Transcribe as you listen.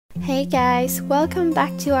Hey guys, welcome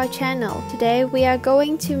back to our channel. Today we are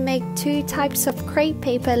going to make two types of crepe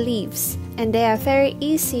paper leaves, and they are very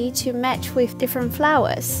easy to match with different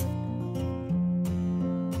flowers.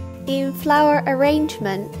 In flower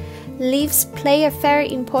arrangement, leaves play a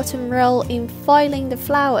very important role in foiling the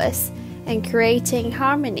flowers and creating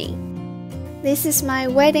harmony. This is my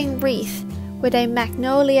wedding wreath with a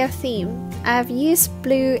magnolia theme. I have used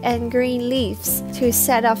blue and green leaves to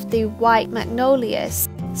set off the white magnolias,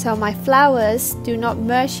 so my flowers do not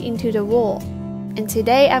merge into the wall. And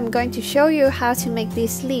today I'm going to show you how to make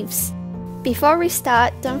these leaves. Before we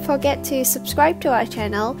start, don't forget to subscribe to our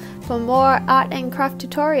channel for more art and craft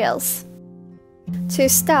tutorials. To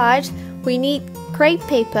start, we need crepe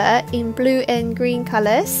paper in blue and green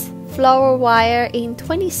colors, floral wire in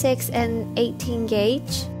 26 and 18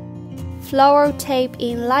 gauge, floral tape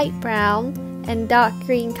in light brown and dark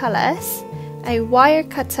green colors, a wire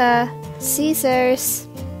cutter, scissors,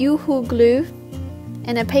 Yoo-hoo glue,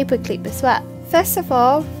 and a paper clip as well. First of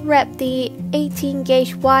all, wrap the 18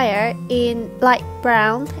 gauge wire in light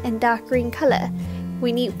brown and dark green color.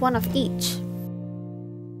 We need one of each.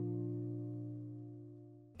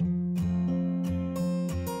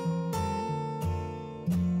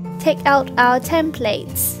 Take out our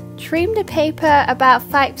templates. Trim the paper about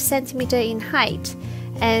 5 cm in height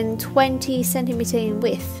and 20 cm in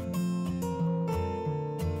width.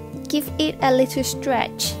 Give it a little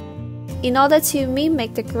stretch. In order to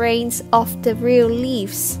mimic the grains of the real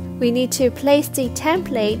leaves, we need to place the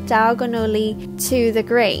template diagonally to the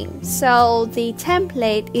grain, so the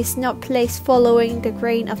template is not placed following the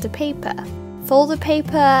grain of the paper. Fold the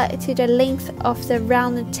paper to the length of the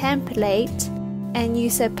rounded template and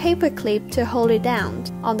use a paper clip to hold it down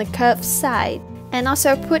on the curved side, and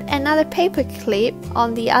also put another paper clip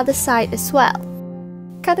on the other side as well.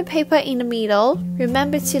 Cut the paper in the middle.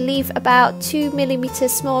 Remember to leave about 2 mm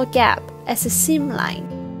small gap as a seam line.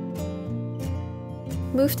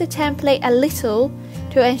 Move the template a little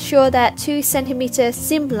to ensure that 2 cm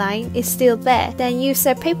seam line is still there. Then use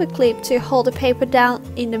a paper clip to hold the paper down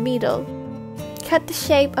in the middle. Cut the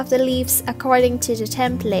shape of the leaves according to the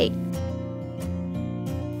template,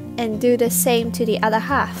 and do the same to the other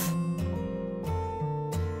half.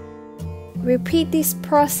 Repeat this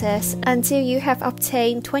process until you have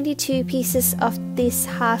obtained 22 pieces of these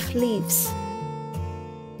half leaves.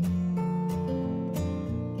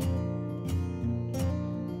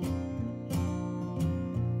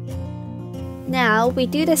 Now we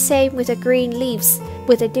do the same with the green leaves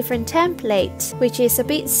with a different template, which is a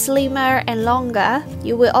bit slimmer and longer.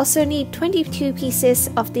 You will also need 22 pieces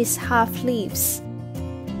of these half leaves.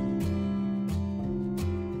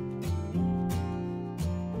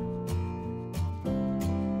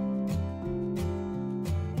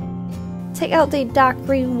 Take out the dark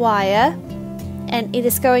green wire, and it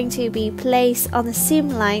is going to be placed on the seam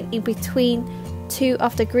line in between two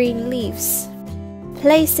of the green leaves.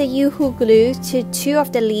 Place the Yoo-hoo glue to two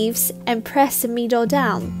of the leaves and press the middle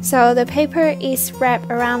down, so the paper is wrapped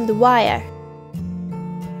around the wire.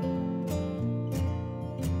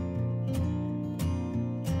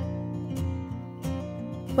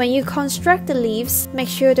 When you construct the leaves, make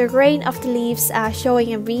sure the grain of the leaves are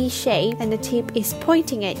showing a V shape and the tip is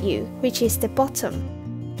pointing at you, which is the bottom.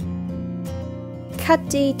 Cut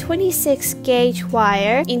the 26 gauge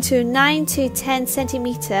wire into 9 to 10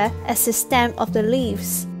 cm as the stem of the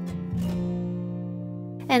leaves.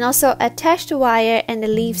 And also attach the wire and the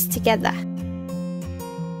leaves together.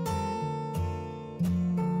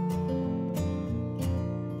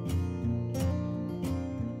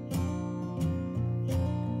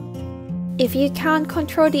 If you can't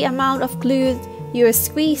control the amount of glue you are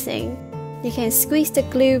squeezing, you can squeeze the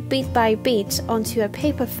glue bit by bit onto a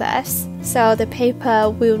paper first, so the paper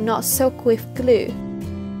will not soak with glue.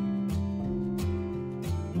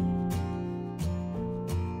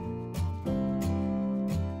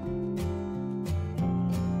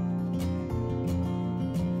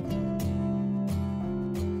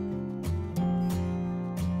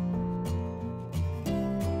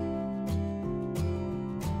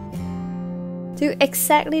 Do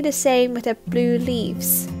exactly the same with the blue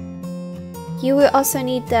leaves. You will also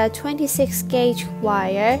need the 26 gauge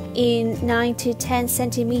wire in 9 to 10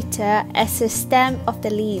 cm as the stem of the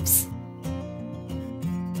leaves.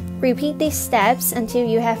 Repeat these steps until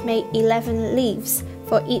you have made 11 leaves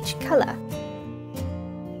for each color.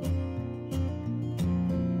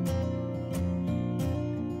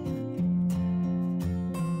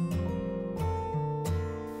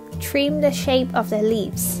 Trim the shape of the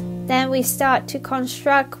leaves. Then we start to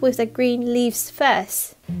construct with the green leaves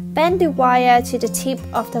first. Bend the wire to the tip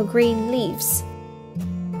of the green leaves.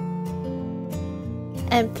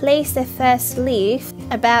 and place the first leaf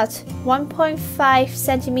about 1.5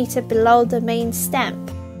 cm below the main stem.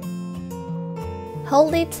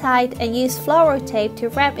 Hold it tight and use floral tape to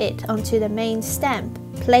wrap it onto the main stem.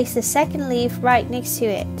 Place the second leaf right next to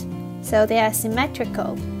it, so they are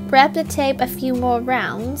symmetrical. Wrap the tape a few more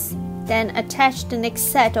rounds, then attach the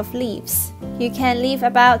next set of leaves. You can leave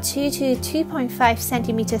about 2 to 2.5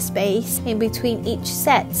 cm space in between each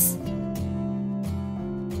set.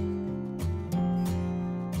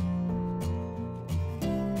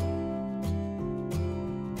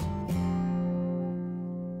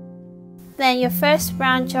 Then your first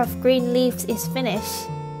branch of green leaves is finished.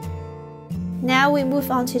 Now we move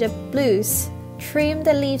on to the blues. Trim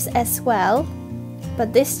the leaves as well,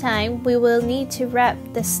 but this time we will need to wrap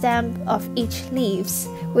the stem of each leaves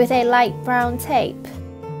with a light brown tape.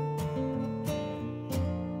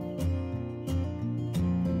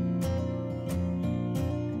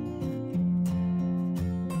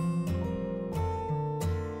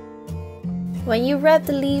 When you wrap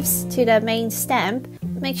the leaves to the main stem,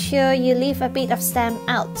 make sure you leave a bit of stem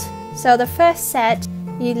out. So the first set,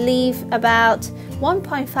 you leave about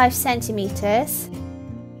 1.5 centimeters.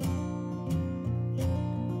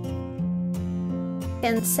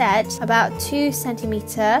 Second set about 2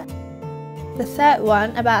 centimeters. The third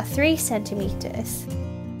one about 3 centimeters.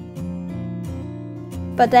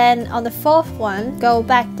 But then on the fourth one, go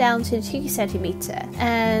back down to 2 centimeters,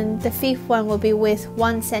 and the fifth one will be with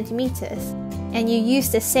 1 centimeter. And you use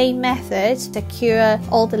the same method to cure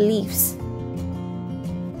all the leaves.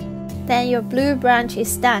 Then your blue branch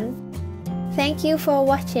is done. Thank you for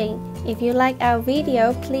watching. If you like our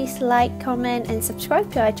video, please like, comment and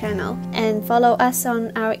subscribe to our channel, and follow us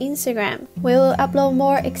on our Instagram. We will upload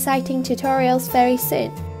more exciting tutorials very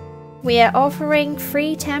soon. We are offering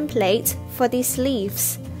free templates for these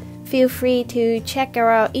leaves. Feel free to check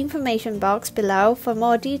our information box below for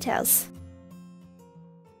more details.